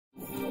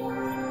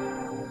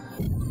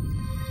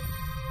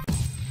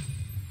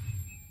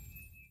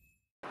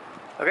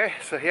Okay,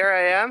 so here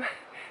I am,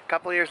 a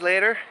couple years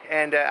later,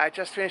 and I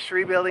just finished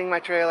rebuilding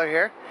my trailer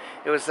here.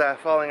 It was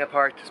falling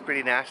apart, it's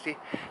pretty nasty.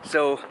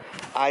 So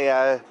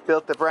I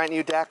built the brand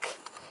new deck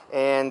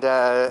and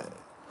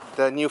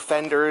the new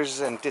fenders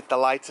and did the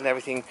lights and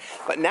everything.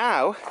 But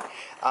now,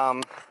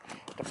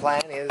 the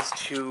plan is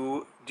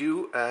to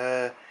do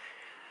a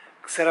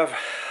set of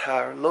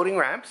loading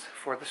ramps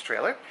for this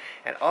trailer.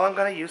 And all I'm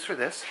going to use for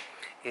this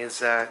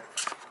is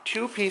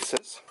two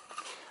pieces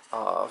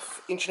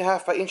of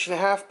 1.5 by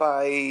 1.5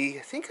 by,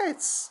 I think I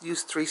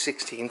used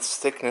 3/16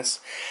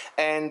 thickness,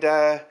 and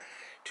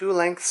two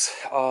lengths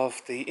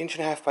of the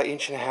 1.5 by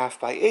 1.5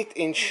 by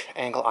 8"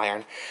 angle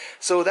iron.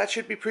 So that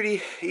should be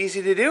pretty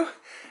easy to do.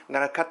 I'm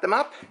gonna cut them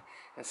up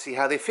and see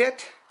how they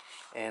fit,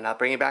 and I'll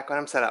bring you back when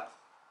I'm set up.